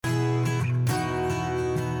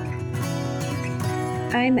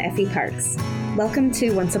I'm Effie Parks. Welcome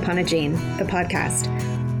to Once Upon a Gene, the podcast.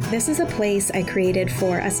 This is a place I created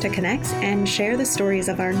for us to connect and share the stories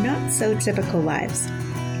of our not-so-typical lives.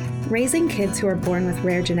 Raising kids who are born with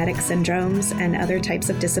rare genetic syndromes and other types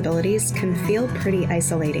of disabilities can feel pretty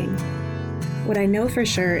isolating. What I know for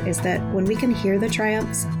sure is that when we can hear the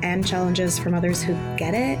triumphs and challenges from others who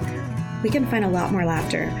get it, we can find a lot more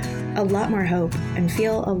laughter, a lot more hope, and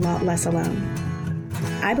feel a lot less alone.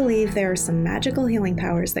 I believe there are some magical healing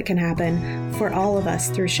powers that can happen for all of us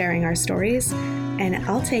through sharing our stories, and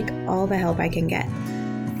I'll take all the help I can get.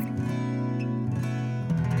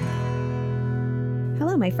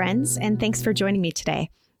 Hello, my friends, and thanks for joining me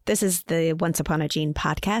today. This is the Once Upon a Gene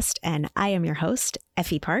podcast, and I am your host,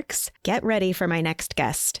 Effie Parks. Get ready for my next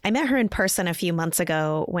guest. I met her in person a few months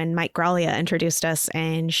ago when Mike Graglia introduced us,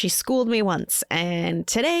 and she schooled me once, and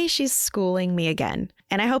today she's schooling me again.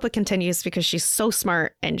 And I hope it continues because she's so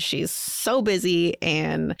smart and she's so busy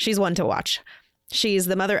and she's one to watch. She's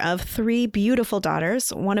the mother of 3 beautiful daughters,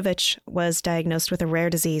 one of which was diagnosed with a rare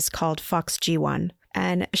disease called FOXG1.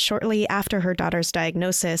 And shortly after her daughter's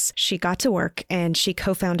diagnosis, she got to work and she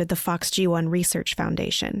co-founded the FOXG1 Research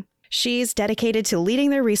Foundation. She's dedicated to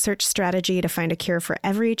leading their research strategy to find a cure for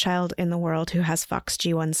every child in the world who has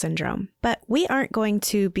FOXG1 syndrome. But we aren't going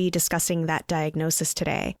to be discussing that diagnosis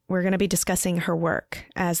today. We're going to be discussing her work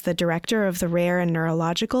as the director of the Rare and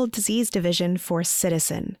Neurological Disease Division for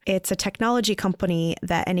Ciitizen. It's a technology company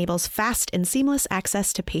that enables fast and seamless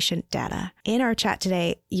access to patient data. In our chat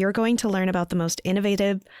today, you're going to learn about the most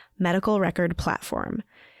innovative medical record platform.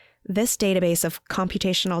 This database of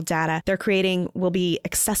computational data they're creating will be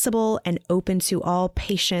accessible and open to all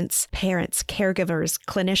patients, parents, caregivers,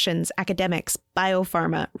 clinicians, academics,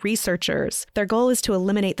 biopharma, researchers. Their goal is to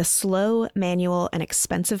eliminate the slow, manual, and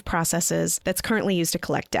expensive processes that's currently used to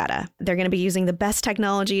collect data. They're going to be using the best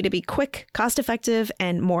technology to be quick, cost-effective,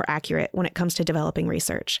 and more accurate when it comes to developing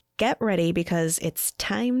research. Get ready because it's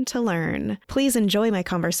time to learn. Please enjoy my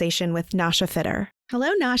conversation with Nasha Fitter.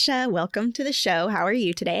 Hello, Nasha. Welcome to the show. How are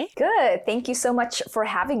you today? Good. Thank you so much for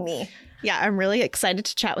having me. Yeah, I'm really excited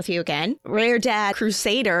to chat with you again. Rare Dad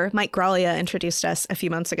Crusader, Mike Graglia, introduced us a few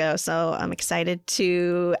months ago, so I'm excited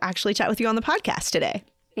to actually chat with you on the podcast today.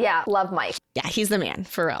 Yeah, love Mike. Yeah, he's the man,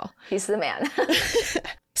 for real. He's the man.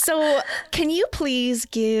 So can you please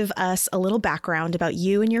give us a little background about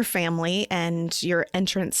you and your family and your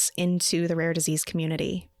entrance into the rare disease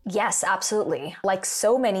community? Yes, absolutely. Like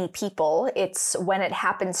so many people, it's when it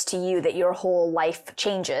happens to you that your whole life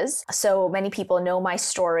changes. So many people know my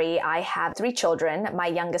story. I have 3 children. My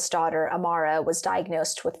youngest daughter, Amara, was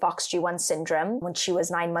diagnosed with FOXG1 syndrome when she was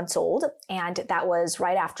 9 months old. And that was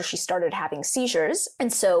right after she started having seizures.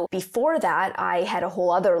 And so before that, I had a whole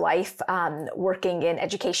other life working in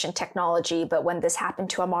education technology. But when this happened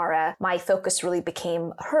to Amara, my focus really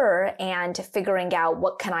became her and figuring out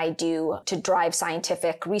what can I do to drive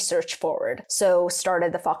scientific research forward. So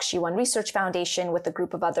started the FOXG1 Research Foundation with a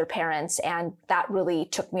group of other parents, and that really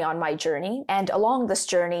took me on my journey. And along this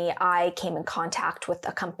journey, I came in contact with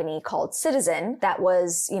a company called Ciitizen that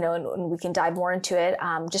was, and we can dive more into it,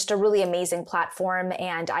 just a really amazing platform,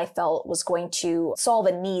 and I felt was going to solve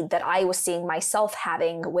a need that I was seeing myself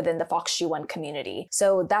having within the FOXG1 community.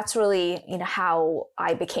 So that's really, how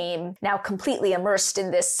I became now completely immersed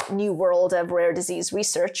in this new world of rare disease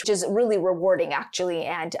research, which is really rewarding actually.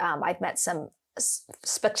 And I've met some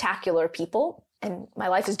spectacular people and my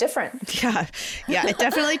life is different. Yeah, it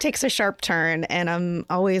definitely takes a sharp turn. And I'm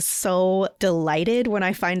always so delighted when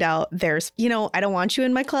I find out there's, I don't want you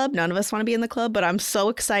in my club. None of us want to be in the club, but I'm so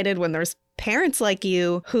excited when there's parents like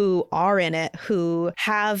you who are in it, who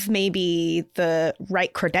have maybe the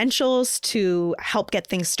right credentials to help get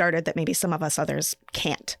things started that maybe some of us others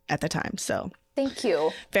can't at the time. So thank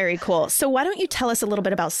you. Very cool. So why don't you tell us a little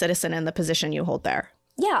bit about Ciitizen and the position you hold there?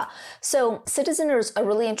 Yeah. So Ciitizen is a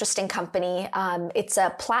really interesting company. It's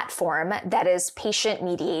a platform that is patient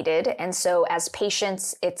mediated. And so as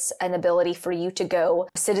patients, it's an ability for you to go.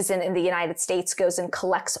 Ciitizen in the United States goes and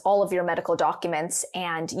collects all of your medical documents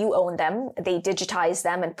and you own them. They digitize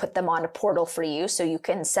them and put them on a portal for you so you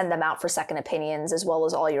can send them out for second opinions as well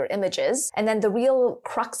as all your images. And then the real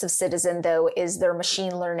crux of Ciitizen, though, is their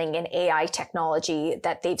machine learning and AI technology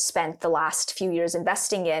that they've spent the last few years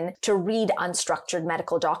investing in to read unstructured medical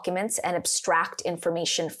medical documents and abstract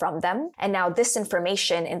information from them. And now this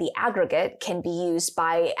information in the aggregate can be used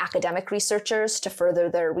by academic researchers to further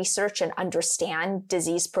their research and understand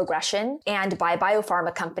disease progression, and by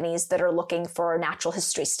biopharma companies that are looking for natural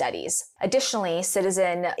history studies. Additionally,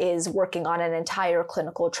 Citizen is working on an entire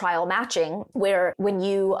clinical trial matching where when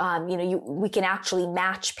we can actually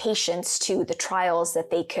match patients to the trials that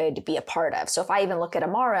they could be a part of. So if I even look at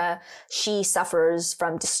Amara, she suffers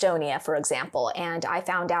from dystonia, for example, and I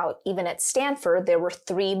found out even at Stanford, there were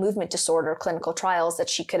 3 movement disorder clinical trials that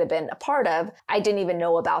she could have been a part of. I didn't even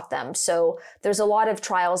know about them. So there's a lot of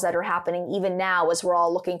trials that are happening even now as we're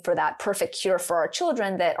all looking for that perfect cure for our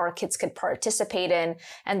children that our kids could participate in,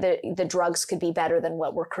 and the drugs could be better than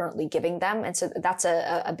what we're currently giving them. And so that's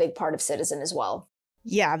a big part of Citizen as well.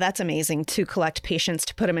 Yeah, that's amazing to collect patients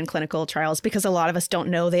to put them in clinical trials, because a lot of us don't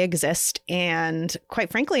know they exist. And quite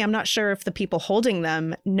frankly, I'm not sure if the people holding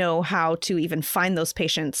them know how to even find those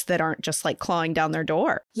patients that aren't just like clawing down their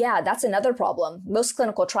door. Yeah, that's another problem. Most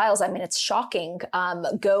clinical trials, I mean, it's shocking,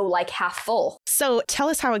 go like half full. So tell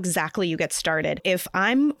us how exactly you get started. If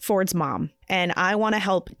I'm Ford's mom and I want to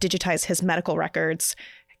help digitize his medical records,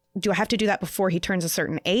 do I have to do that before he turns a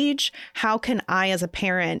certain age? How can I, as a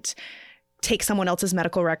parent, take someone else's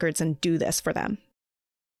medical records and do this for them?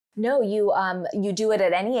 No, you do it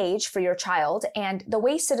at any age for your child. And the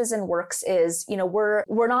way Citizen works is,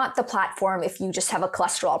 we're not the platform if you just have a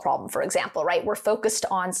cholesterol problem, for example, right? We're focused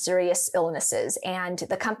on serious illnesses. And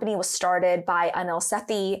the company was started by Anil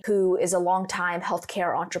Sethi, who is a longtime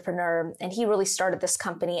healthcare entrepreneur. And he really started this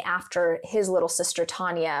company after his little sister,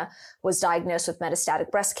 Tanya, was diagnosed with metastatic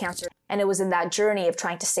breast cancer. And it was in that journey of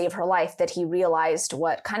trying to save her life that he realized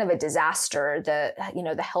what kind of a disaster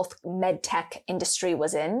the health med tech industry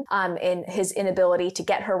was in his inability to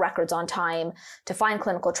get her records on time, to find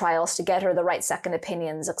clinical trials, to get her the right second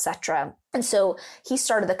opinions, etc. And so he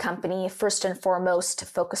started the company first and foremost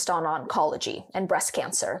focused on oncology and breast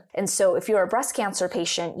cancer. And so if you're a breast cancer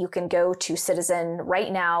patient, you can go to Citizen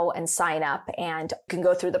right now and sign up and you can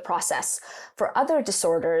go through the process. For other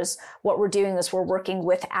disorders, what we're doing is we're working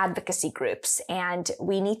with advocacy groups, and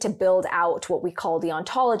we need to build out what we call the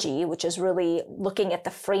ontology, which is really looking at the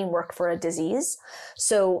framework for a disease.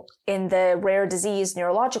 So in the rare disease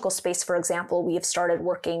neurological space, for example, we have started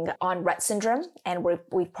working on Rett syndrome, and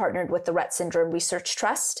we've partnered with the Rett Syndrome Research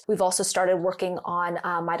Trust. We've also started working on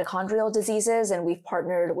mitochondrial diseases, and we've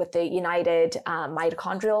partnered with the United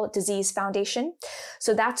Mitochondrial Disease Foundation.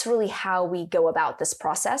 So that's really how we go about this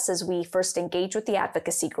process. Is we first engage with the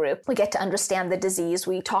advocacy group. We get to understand the disease.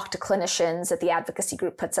 We talk to clinicians that the advocacy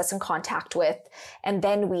group puts us in contact with, and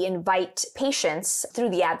then we invite patients through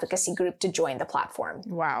the advocacy group to join the platform.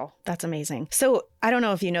 Wow, that's amazing. So I don't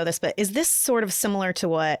know if you know this, but is this sort of similar to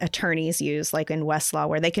what attorneys use, like in Westlaw,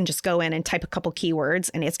 where they can just go in and type a couple keywords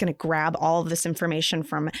and it's going to grab all of this information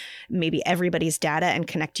from maybe everybody's data and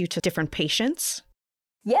connect you to different patients?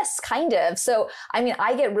 Yes, kind of. So, I mean,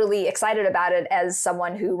 I get really excited about it as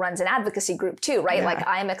someone who runs an advocacy group too, right? Yeah. Like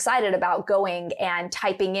I'm excited about going and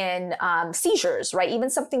typing in seizures, right?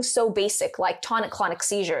 Even something so basic like tonic-clonic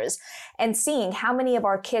seizures, and seeing how many of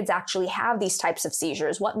our kids actually have these types of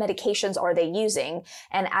seizures, what medications are they using,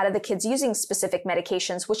 and out of the kids using specific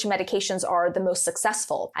medications, which medications are the most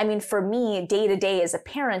successful. I mean, for me, day to day as a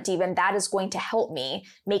parent, even that is going to help me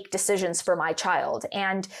make decisions for my child.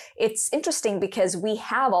 And it's interesting because we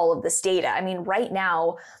have all of this data. I mean, right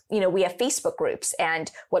now, we have Facebook groups,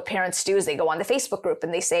 and what parents do is they go on the Facebook group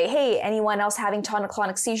and they say, hey, anyone else having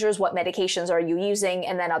tonic-clonic seizures? What medications are you using?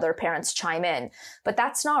 And then other parents chime in. But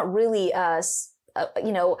that's not really an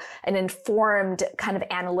informed kind of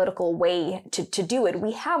analytical way to do it.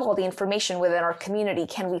 We have all the information within our community.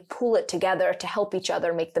 Can we pool it together to help each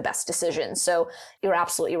other make the best decisions? So you're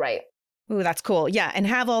absolutely right. Ooh, that's cool. Yeah. And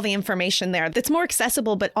have all the information there that's more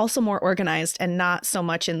accessible, but also more organized, and not so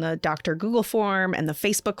much in the Dr. Google form and the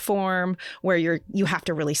Facebook form where you have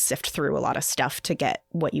to really sift through a lot of stuff to get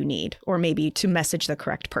what you need, or maybe to message the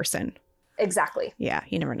correct person. Exactly. Yeah,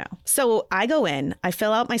 you never know. So I go in, I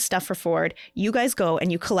fill out my stuff for Ford. You guys go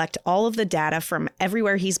and you collect all of the data from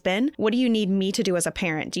everywhere he's been. What do you need me to do as a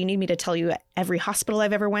parent? Do you need me to tell you every hospital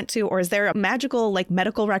I've ever went to? Or is there a magical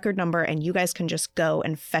medical record number and you guys can just go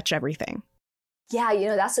and fetch everything?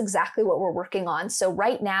 Yeah, that's exactly what we're working on. So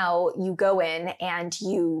right now you go in and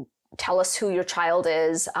you tell us who your child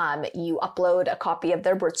is. You upload a copy of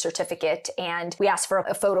their birth certificate, and we ask for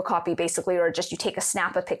a photocopy basically, or just you take a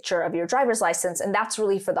snap a picture of your driver's license. And that's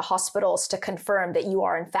really for the hospitals to confirm that you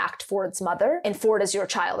are in fact Ford's mother and Ford is your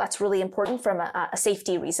child. That's really important from a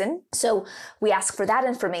safety reason. So we ask for that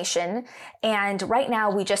information. And right now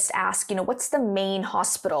we just ask, what's the main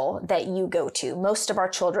hospital that you go to? Most of our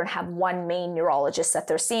children have one main neurologist that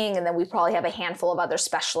they're seeing, and then we probably have a handful of other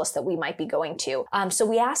specialists that we might be going to. So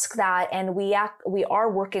we ask that, and we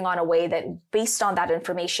are working on a way that based on that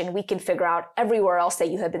information, we can figure out everywhere else that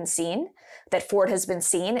you have been seen, that Ford has been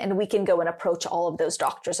seen, and we can go and approach all of those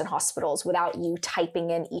doctors and hospitals without you typing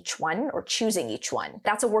in each one or choosing each one.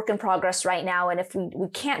 That's a work in progress right now. And if we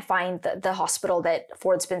can't find the hospital that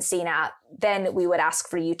Ford's been seen at, then we would ask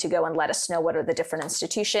for you to go and let us know what are the different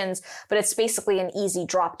institutions. But it's basically an easy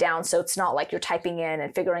drop down. So it's not like you're typing in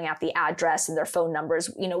and figuring out the address and their phone numbers.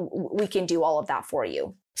 We can do all of that for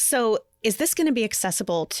you. So is this going to be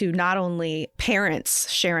accessible to not only parents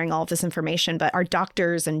sharing all of this information, but are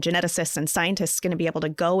doctors and geneticists and scientists going to be able to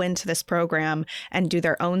go into this program and do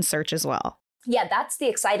their own search as well? Yeah, that's the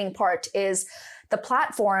exciting part. Is the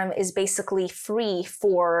platform is basically free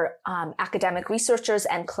for academic researchers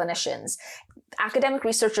and clinicians. Academic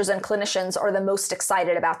researchers and clinicians are the most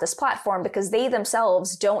excited about this platform because they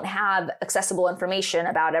themselves don't have accessible information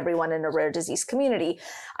about everyone in a rare disease community.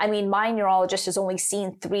 I mean, my neurologist has only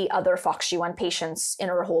seen 3 other FOXG1 patients in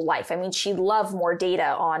her whole life. I mean, she'd love more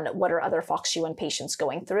data on what are other FOXG1 patients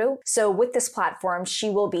going through. So with this platform, she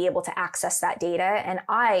will be able to access that data, and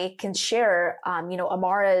I can share,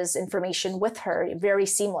 Amara's information with her very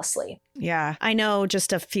seamlessly. Yeah, I know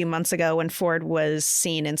just a few months ago when Ford was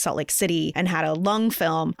seen in Salt Lake City and had a lung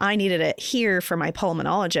film, I needed it here for my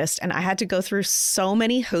pulmonologist. And I had to go through so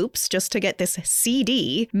many hoops just to get this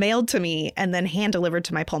CD mailed to me and then hand delivered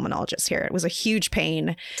to my pulmonologist here. It was a huge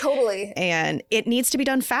pain. Totally. And it needs to be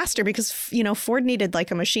done faster because, Ford needed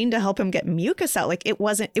like a machine to help him get mucus out. Like it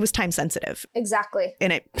was time sensitive. Exactly.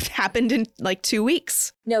 And it happened in like 2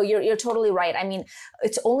 weeks. No, you're totally right. I mean,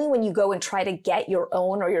 it's only when you go and try to get your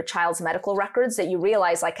own or your child's medical records that you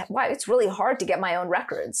realize like, wow, it's really hard to get my own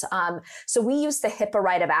records. So we use the HIPAA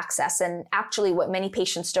right of access. And actually what many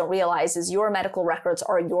patients don't realize is your medical records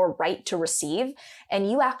are your right to receive. And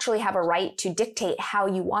you actually have a right to dictate how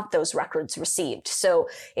you want those records received. So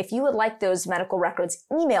if you would like those medical records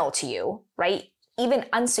emailed to you, right? Even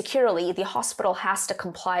unsecurely, the hospital has to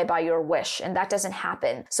comply by your wish, and that doesn't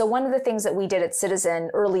happen. So one of the things that we did at Citizen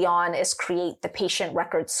early on is create the patient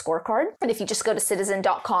records scorecard. And if you just go to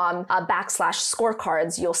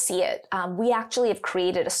citizen.com/scorecards, you'll see it. We actually have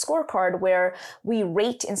created a scorecard where we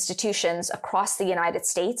rate institutions across the United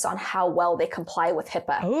States on how well they comply with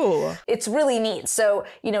HIPAA. Oh, it's really neat. So,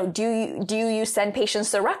 do you send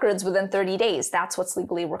patients their records within 30 days? That's what's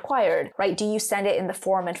legally required, right? Do you send it in the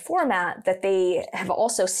form and format that they have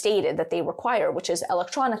also stated that they require, which is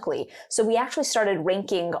electronically? So we actually started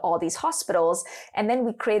ranking all these hospitals, and then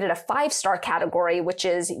we created a 5-star category, which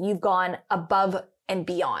is you've gone above and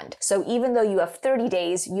beyond. So even though you have 30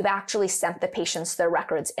 days, you've actually sent the patients their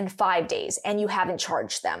records in 5 days and you haven't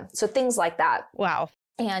charged them. So things like that. Wow.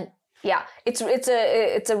 And yeah, it's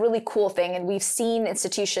a really cool thing. And we've seen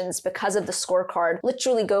institutions, because of the scorecard,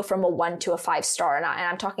 literally go from a 1 to a 5-star. And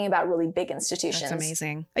I'm talking about really big institutions. That's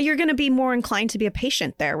amazing. You're going to be more inclined to be a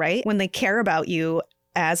patient there, right? When they care about you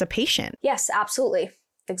as a patient. Yes, absolutely.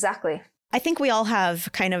 Exactly. I think we all have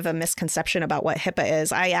kind of a misconception about what HIPAA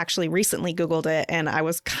is. I actually recently Googled it and I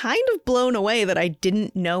was kind of blown away that I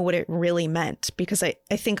didn't know what it really meant, because I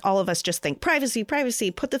think all of us just think privacy,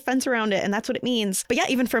 put the fence around it, and that's what it means. But yeah,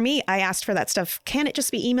 even for me, I asked for that stuff. Can it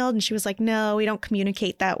just be emailed? And she was like, no, we don't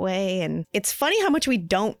communicate that way. And it's funny how much we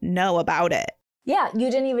don't know about it. Yeah, you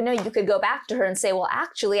didn't even know. You could go back to her and say, well,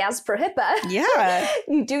 actually, as per HIPAA, yeah,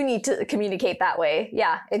 you do need to communicate that way.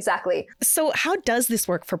 Yeah, exactly. So how does this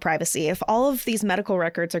work for privacy? If all of these medical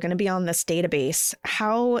records are going to be on this database,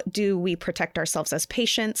 how do we protect ourselves as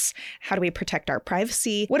patients? How do we protect our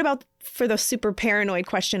privacy? What about for the super paranoid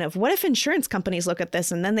question of what if insurance companies look at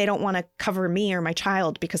this and then they don't want to cover me or my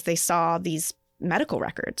child because they saw these medical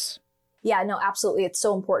records? Yeah, no, absolutely. It's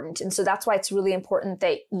so important. And so that's why it's really important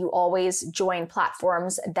that you always join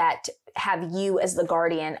platforms that have you as the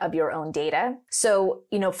guardian of your own data. So,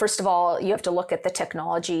 first of all, you have to look at the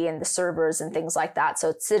technology and the servers and things like that. So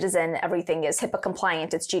it's Citizen, everything is HIPAA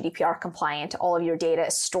compliant, it's GDPR compliant, all of your data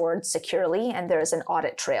is stored securely, and there is an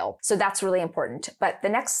audit trail. So that's really important. But the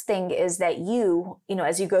next thing is that you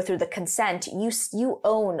as you go through the consent, you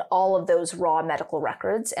own all of those raw medical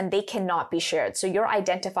records, and they cannot be shared. So your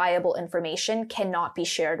identifiable information cannot be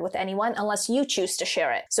shared with anyone unless you choose to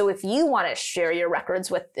share it. So if you want to share your records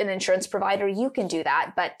with an insurance provider, you can do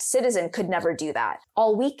that, but Citizen could never do that.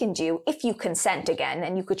 All we can do, if you consent again,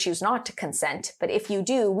 and you could choose not to consent, but if you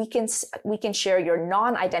do, we can share your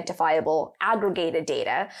non-identifiable aggregated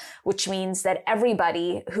data, which means that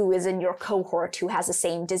everybody who is in your cohort who has the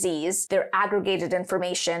same disease, their aggregated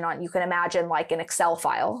information on, you can imagine like an Excel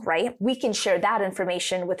file, right? We can share that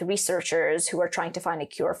information with researchers who are trying to find a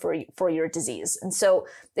cure for your disease. And so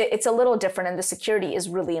it's a little different, and the security is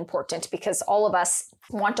really important because all of us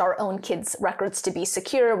want our own kids' records to be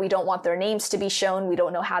secure. We don't want their names to be shown. We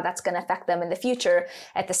don't know how that's going to affect them in the future.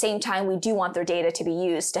 At the same time, we do want their data to be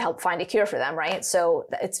used to help find a cure for them, right? So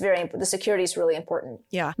the security is really important.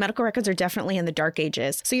 Yeah. Medical records are definitely in the dark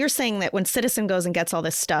ages. So you're saying that when Citizen goes and gets all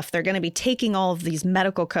this stuff, they're going to be taking all of these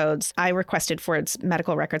medical codes. I requested Ford's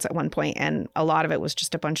medical records at one point, and a lot of it was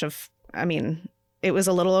just a bunch of, it was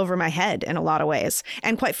a little over my head in a lot of ways.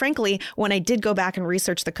 And quite frankly, when I did go back and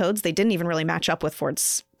research the codes, they didn't even really match up with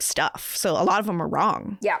Ford's stuff. So a lot of them are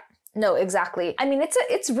wrong. Yeah. No, exactly.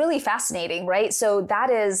 It's really fascinating, right? So that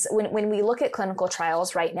is when we look at clinical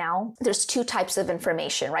trials right now, there's two types of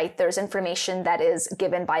information, right? There's information that is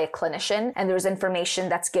given by a clinician, and there's information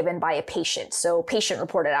that's given by a patient. So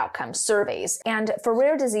patient-reported outcomes, surveys. And for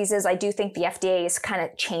rare diseases, I do think the FDA is kind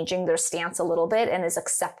of changing their stance a little bit and is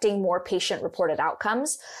accepting more patient-reported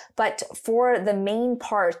outcomes. But for the main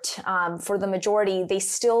part, for the majority, they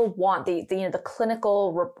still want the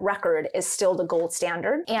clinical record is still the gold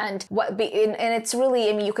standard. And it's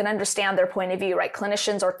really, you can understand their point of view, right?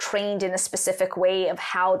 Clinicians are trained in a specific way of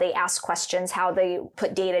how they ask questions, how they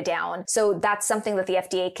put data down. So that's something that the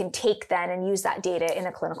FDA can take then and use that data in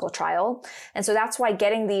a clinical trial. And so that's why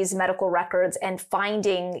getting these medical records and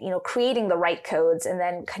finding, creating the right codes and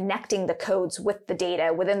then connecting the codes with the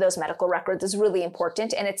data within those medical records is really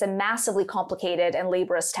important. And it's a massively complicated and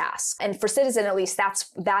laborious task. And for Citizen, at least,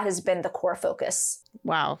 that has been the core focus.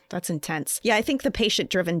 Wow, that's intense. Yeah, I think the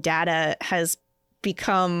patient-driven data has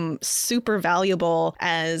become super valuable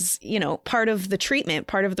as, part of the treatment,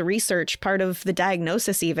 part of the research, part of the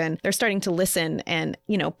diagnosis even. They're starting to listen, and,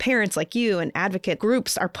 parents like you and advocate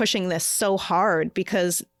groups are pushing this so hard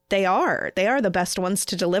because they are the best ones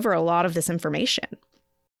to deliver a lot of this information.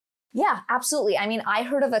 Yeah, absolutely. I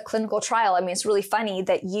heard of a clinical trial. It's really funny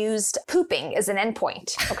that used pooping as an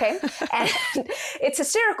endpoint. Okay. And it's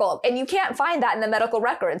hysterical. And you can't find that in the medical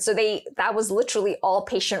record. So that was literally all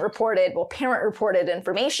parent reported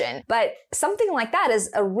information. But something like that is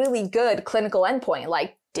a really good clinical endpoint.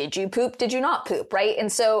 Like, did you poop? Did you not poop? Right? And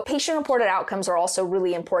so patient-reported outcomes are also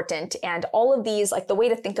really important. And all of these, the way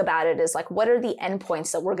to think about it is what are the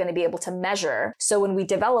endpoints that we're going to be able to measure? So when we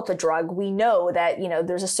develop a drug, we know that,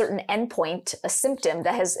 there's a certain endpoint, a symptom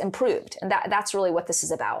that has improved. And that's really what this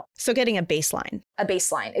is about. So getting a baseline. A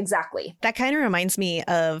baseline, exactly. That kind of reminds me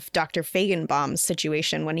of Dr. Feigenbaum's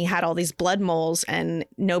situation when he had all these blood moles and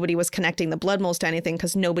nobody was connecting the blood moles to anything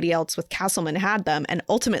because nobody else with Castleman had them. And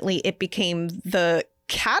ultimately it became the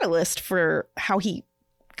catalyst for how he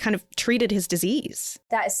kind of treated his disease.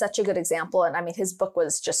 That is such a good example. And his book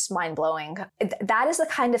was just mind-blowing. That is the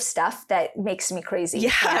kind of stuff that makes me crazy.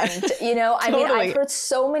 Yeah. And, Totally. I've heard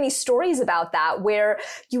so many stories about that where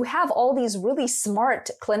you have all these really smart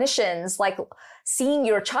clinicians seeing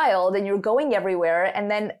your child and you're going everywhere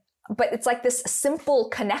but it's this simple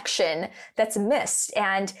connection that's missed.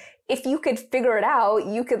 And if you could figure it out,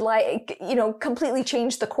 you could completely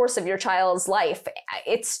change the course of your child's life.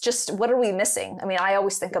 It's just, what are we missing? I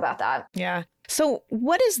always think about that. Yeah. So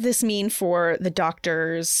what does this mean for the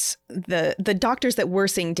doctors, the doctors that we're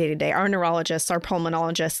seeing day to day, our neurologists, our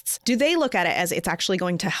pulmonologists? Do they look at it as it's actually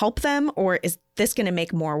going to help them, or is this going to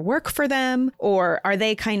make more work for them? Or are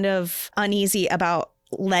they kind of uneasy about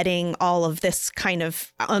letting all of this kind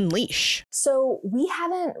of unleash? So we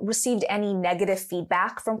haven't received any negative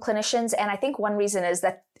feedback from clinicians. And I think one reason is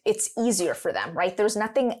that it's easier for them, right? There's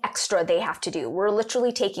nothing extra they have to do. We're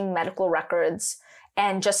literally taking medical records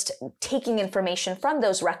and just taking information from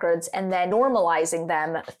those records and then normalizing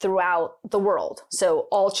them throughout the world. So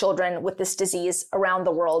all children with this disease around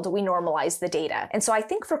the world, we normalize the data. And so I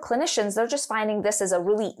think for clinicians, they're just finding this as a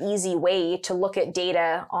really easy way to look at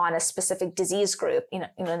data on a specific disease group in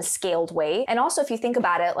a scaled way. And also, if you think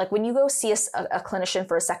about it, like when you go see a clinician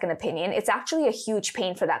for a second opinion, it's actually a huge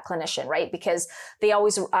pain for that clinician, right? Because they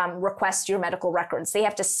always request your medical records. They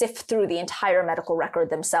have to sift through the entire medical record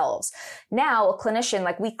themselves. Now, a clinician,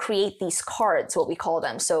 like we create these cards, what we call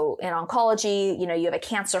them. So in oncology, you have a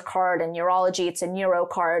cancer card, and neurology, it's a neuro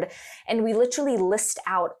card. And we literally list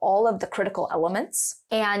out all of the critical elements.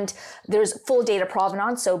 And there's full data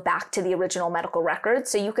provenance, so back to the original medical record.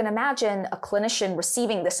 So you can imagine a clinician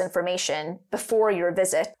receiving this information before your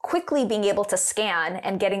visit, quickly being able to scan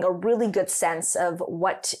and getting a really good sense of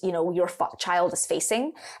what your child is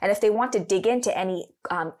facing. And if they want to dig into any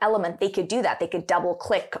element, they could do that. They could double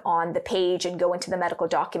click on the page and go into the medical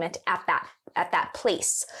document at that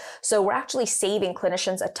place. So we're actually saving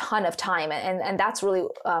clinicians a ton of time. And that's really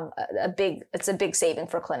a big saving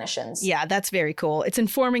for clinicians. Yeah, that's very cool. It's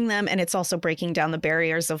informing them, and it's also breaking down the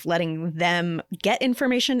barriers of letting them get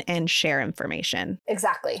information and share information.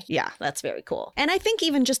 Exactly. Yeah, that's very cool. And I think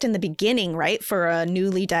even just in the beginning, right, for a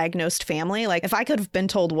newly diagnosed family, like if I could have been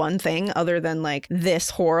told one thing other than like this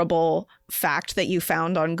horrible fact that you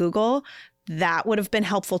found on Google, that would have been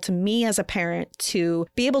helpful to me as a parent to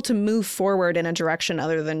be able to move forward in a direction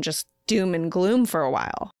other than just doom and gloom for a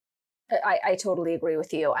while. I totally agree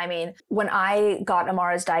with you. I mean, when I got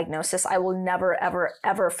Amara's diagnosis, I will never, ever,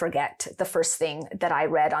 ever forget the first thing that I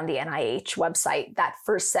read on the NIH website, that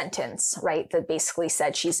first sentence, right? That basically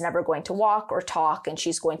said she's never going to walk or talk, and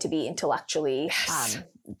she's going to be intellectually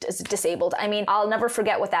disabled. I mean, I'll never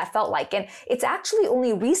forget what that felt like. And it's actually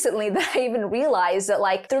only recently that I even realized that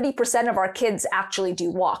like 30% of our kids actually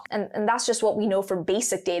do walk. And that's just what we know from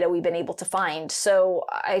basic data we've been able to find. So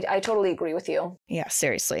I totally agree with you. Yeah,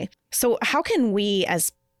 seriously. So how can we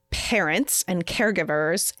as parents and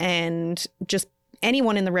caregivers and just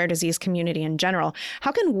anyone in the rare disease community in general,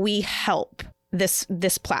 how can we help this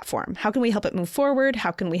platform? How can we help it move forward?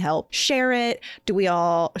 How can we help share it?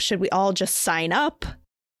 Should we all just sign up?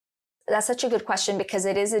 That's such a good question because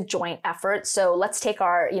it is a joint effort. So let's take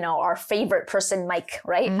our favorite person, Mike,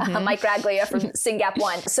 right? Mm-hmm. Mike Raglia from SYNGAP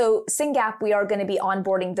 1. So SYNGAP, we are going to be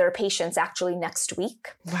onboarding their patients actually next week.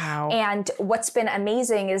 Wow. And what's been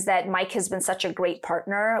amazing is that Mike has been such a great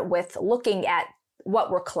partner with looking at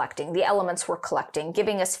what we're collecting, the elements we're collecting,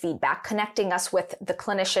 giving us feedback, connecting us with the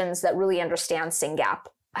clinicians that really understand SYNGAP,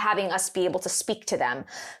 having us be able to speak to them.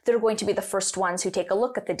 They're going to be the first ones who take a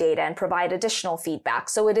look at the data and provide additional feedback.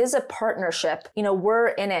 So it is a partnership. We're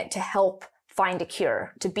in it to help find a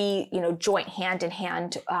cure, to be, joint hand in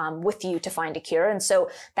hand with you to find a cure. And so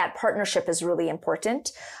that partnership is really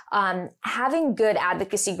important. Having good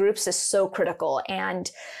advocacy groups is so critical. And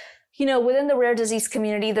within the rare disease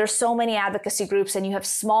community, there's so many advocacy groups, and you have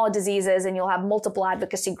small diseases and you'll have multiple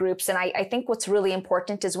advocacy groups. And I think what's really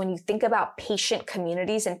important is when you think about patient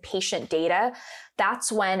communities and patient data,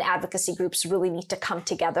 that's when advocacy groups really need to come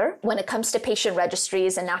together. When it comes to patient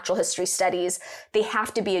registries and natural history studies, they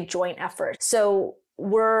have to be a joint effort. So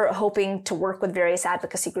we're hoping to work with various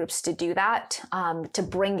advocacy groups to do that, to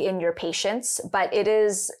bring in your patients. But it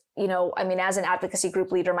is, as an advocacy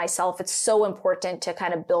group leader myself, it's so important to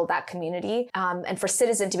kind of build that community, and for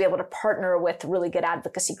Citizen to be able to partner with really good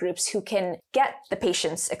advocacy groups who can get the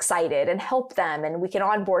patients excited and help them, and we can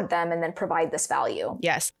onboard them and then provide this value.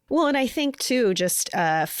 Yes. Well, and I think too, just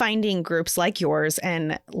finding groups like yours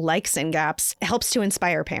and like SYNGAP's helps to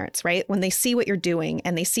inspire parents, right? When they see what you're doing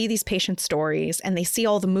and they see these patient stories and they see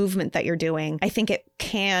all the movement that you're doing, I think it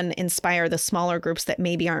can inspire the smaller groups that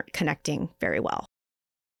maybe aren't connecting very well.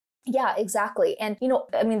 Yeah, exactly. And,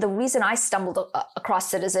 the reason I stumbled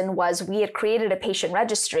across Citizen was we had created a patient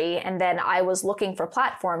registry, and then I was looking for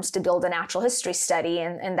platforms to build a natural history study.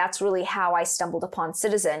 And that's really how I stumbled upon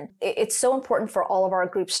Citizen. It's so important for all of our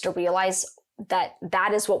groups to realize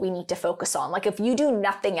that is what we need to focus on. Like if you do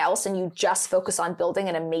nothing else and you just focus on building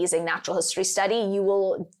an amazing natural history study, you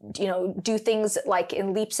will, do things like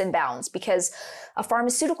in leaps and bounds, because a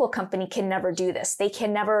pharmaceutical company can never do this. They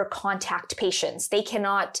can never contact patients. They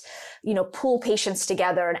cannot, pool patients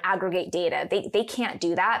together and aggregate data. They can't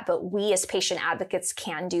do that, but we as patient advocates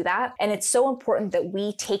can do that. And it's so important that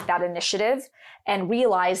we take that initiative and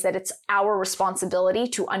realize that it's our responsibility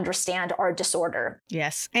to understand our disorder.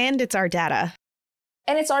 Yes. And it's our data.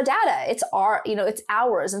 And it's our data. It's it's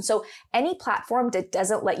ours. And so any platform that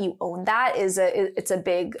doesn't let you own that it's a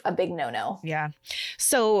big no-no. Yeah.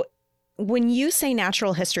 So When you say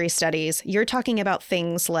natural history studies, you're talking about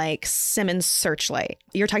things like Simmons Searchlight.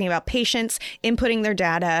 You're talking about patients inputting their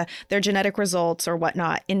data, their genetic results or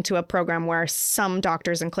whatnot into a program where some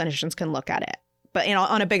doctors and clinicians can look at it, but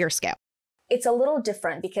on a bigger scale. It's a little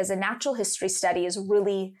different because a natural history study is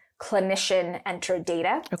really clinician entered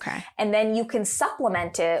data. Okay. And then you can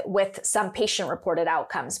supplement it with some patient reported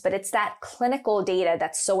outcomes, but it's that clinical data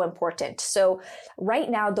that's so important. So right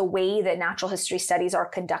now, the way that natural history studies are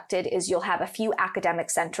conducted is you'll have a few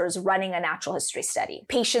academic centers running a natural history study.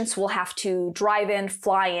 Patients will have to drive in,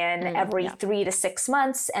 fly in every 3 to 6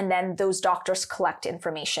 months, and then those doctors collect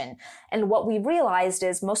information. And what we realized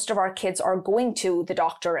is most of our kids are going to the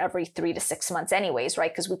doctor every 3 to 6 months anyways,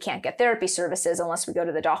 right? Because we can't get therapy services unless we go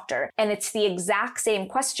to the doctor. And it's the exact same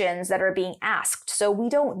questions that are being asked. So we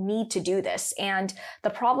don't need to do this. And the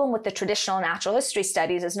problem with the traditional natural history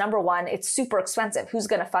studies is, number one, it's super expensive. Who's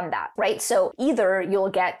going to fund that, right? So either you'll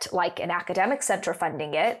get like an academic center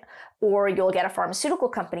funding it, or you'll get a pharmaceutical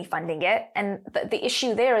company funding it. And the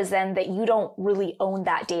issue there is then that you don't really own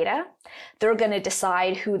that data. They're going to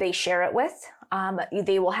decide who they share it with.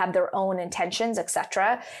 They will have their own intentions,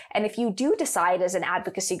 etc. And if you do decide as an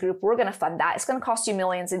advocacy group, we're going to fund that, it's going to cost you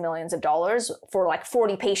millions and millions of dollars for like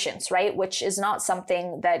 40 patients, right? Which is not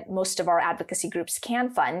something that most of our advocacy groups can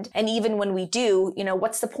fund. And even when we do,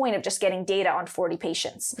 what's the point of just getting data on 40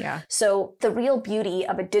 patients? Yeah. So the real beauty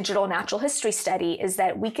of a digital natural history study is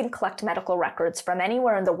that we can collect medical records from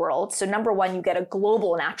anywhere in the world. So number one, you get a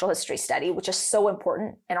global natural history study, which is so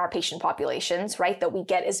important in our patient populations, right? That we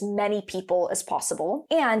get as many people as possible,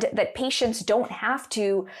 and that patients don't have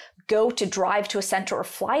to drive to a center or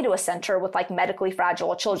fly to a center with like medically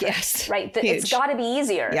fragile children. Yes. Right? It's got to be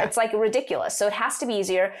easier. Yeah. It's like ridiculous. So it has to be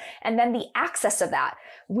easier. And then the access of that,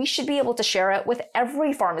 we should be able to share it with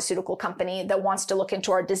every pharmaceutical company that wants to look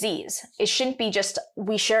into our disease. It shouldn't be just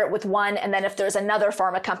we share it with one, and then if there's another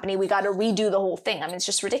pharma company, we got to redo the whole thing. I mean, it's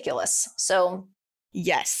just ridiculous. So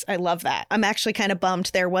yes, I love that. I'm actually kind of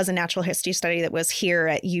bummed. There was a natural history study that was here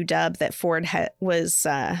at UW that Ford was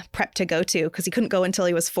prepped to go to because he couldn't go until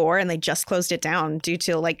he was 4, and they just closed it down due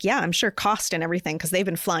to I'm sure cost and everything, because they've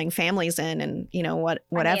been flying families in and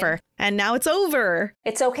whatever. And now it's over.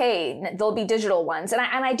 It's okay. There'll be digital ones. And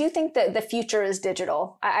I do think that the future is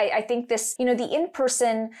digital. I think this, the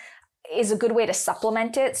in-person is a good way to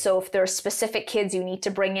supplement it. So if there are specific kids you need to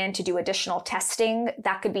bring in to do additional testing,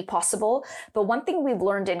 that could be possible. But one thing we've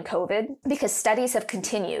learned in COVID, because studies have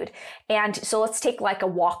continued, and so let's take like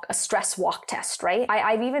a stress walk test, right?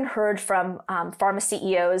 I've even heard from pharma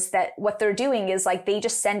CEOs that what they're doing is like they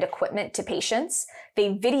just send equipment to patients,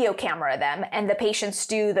 they video camera them, and the patients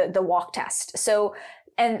do the walk test. So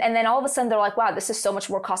And then all of a sudden they're like, wow, this is so much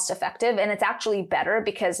more cost effective. And it's actually better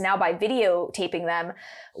because now by videotaping them,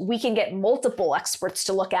 we can get multiple experts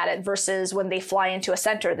to look at it versus when they fly into a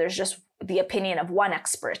center, there's just the opinion of one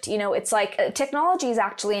expert. It's like technology is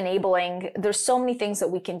actually enabling, there's so many things that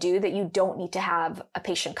we can do that you don't need to have a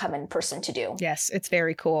patient come in person to do. Yes, it's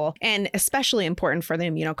very cool. And especially important for the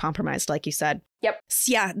immunocompromised, like you said. Yep.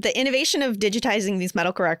 So yeah, the innovation of digitizing these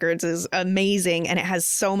medical records is amazing, and it has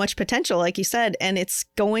so much potential, like you said, and it's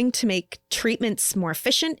going to make treatments more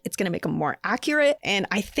efficient. It's going to make them more accurate. And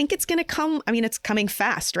I think it's going to it's coming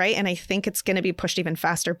fast, right? And I think it's going to be pushed even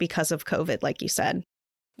faster because of COVID, like you said.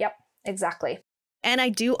 Yep, exactly. And I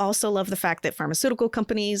do also love the fact that pharmaceutical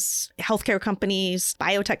companies, healthcare companies,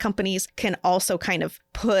 biotech companies can also kind of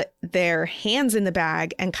put their hands in the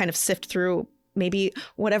bag and kind of sift through maybe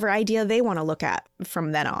whatever idea they want to look at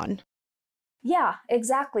from then on. Yeah,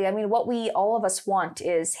 exactly. I mean, what all of us want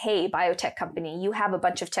is, hey, biotech company, you have a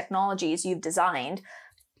bunch of technologies you've designed.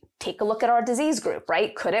 Take a look at our disease group,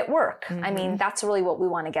 right? Could it work? Mm-hmm. I mean, that's really what we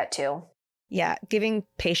want to get to. Yeah, giving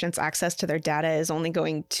patients access to their data is only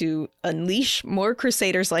going to unleash more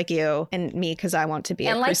crusaders like you and me, because I want to be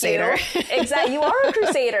a crusader. Exactly. You are a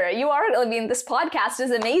crusader. This podcast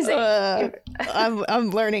is amazing. I'm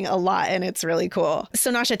learning a lot, and it's really cool.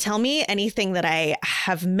 So Nasha, tell me anything that I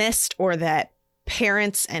have missed or that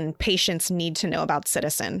parents and patients need to know about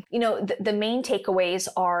Ciitizen. The main takeaways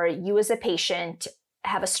are you as a patient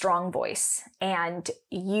have a strong voice, and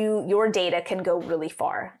your data can go really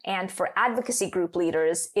far. And for advocacy group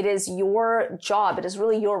leaders, it is your job, it is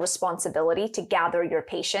really your responsibility to gather your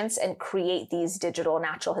patients and create these digital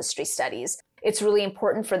natural history studies. It's really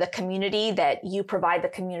important for the community that you provide the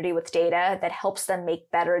community with data that helps them make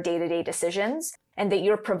better day-to-day decisions, and that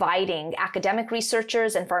you're providing academic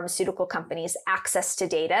researchers and pharmaceutical companies access to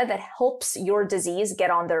data that helps your disease get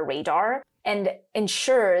on their radar and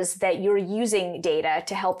ensures that you're using data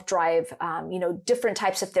to help drive, different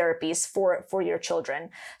types of therapies for your children.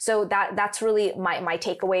 So that's really my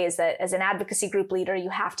takeaway, is that as an advocacy group leader, you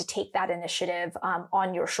have to take that initiative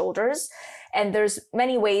on your shoulders. And there's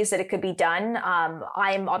many ways that it could be done.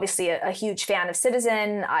 I'm obviously a huge fan of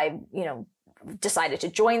Citizen. I decided to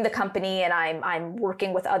join the company, and I'm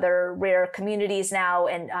working with other rare communities now,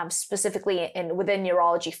 and specifically within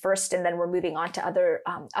neurology first, and then we're moving on to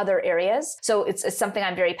other areas. So it's something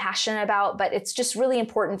I'm very passionate about, but it's just really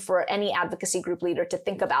important for any advocacy group leader to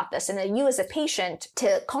think about this, and then you as a patient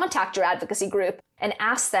to contact your advocacy group and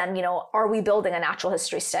ask them, are we building a natural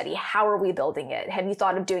history study? How are we building it? Have you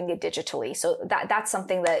thought of doing it digitally? So that's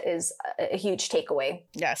something that is a huge takeaway.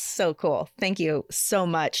 Yes, so cool. Thank you so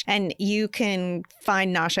much. And you can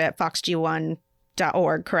find Nasha at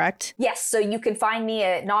foxg1.org, correct? Yes. So you can find me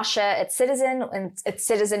at Nasha at Citizen, and it's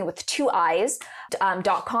Citizen with 2 I's,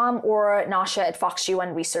 .com, or Nasha at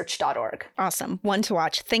foxg1research.org. Awesome. One to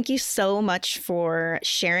watch. Thank you so much for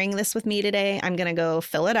sharing this with me today. I'm going to go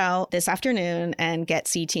fill it out this afternoon and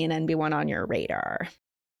get CT and NB1 on your radar.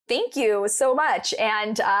 Thank you so much,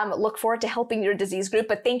 and look forward to helping your disease group.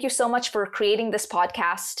 But thank you so much for creating this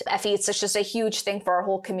podcast, Effie. It's just a huge thing for our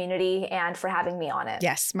whole community, and for having me on it.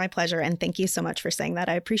 Yes, my pleasure. And thank you so much for saying that.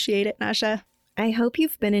 I appreciate it, Nasha. I hope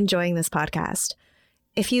you've been enjoying this podcast.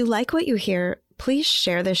 If you like what you hear, please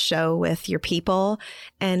share this show with your people,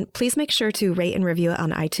 and please make sure to rate and review it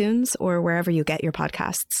on iTunes or wherever you get your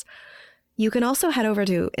podcasts. You can also head over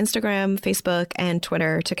to Instagram, Facebook, and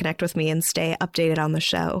Twitter to connect with me and stay updated on the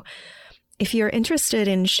show. If you're interested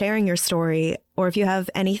in sharing your story, or if you have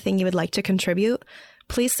anything you would like to contribute,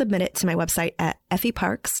 please submit it to my website at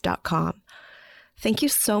effieparks.com. Thank you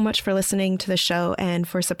so much for listening to the show and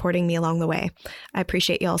for supporting me along the way. I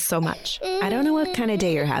appreciate y'all so much. I don't know what kind of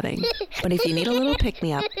day you're having, but if you need a little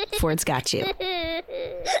pick-me-up, Ford's got you.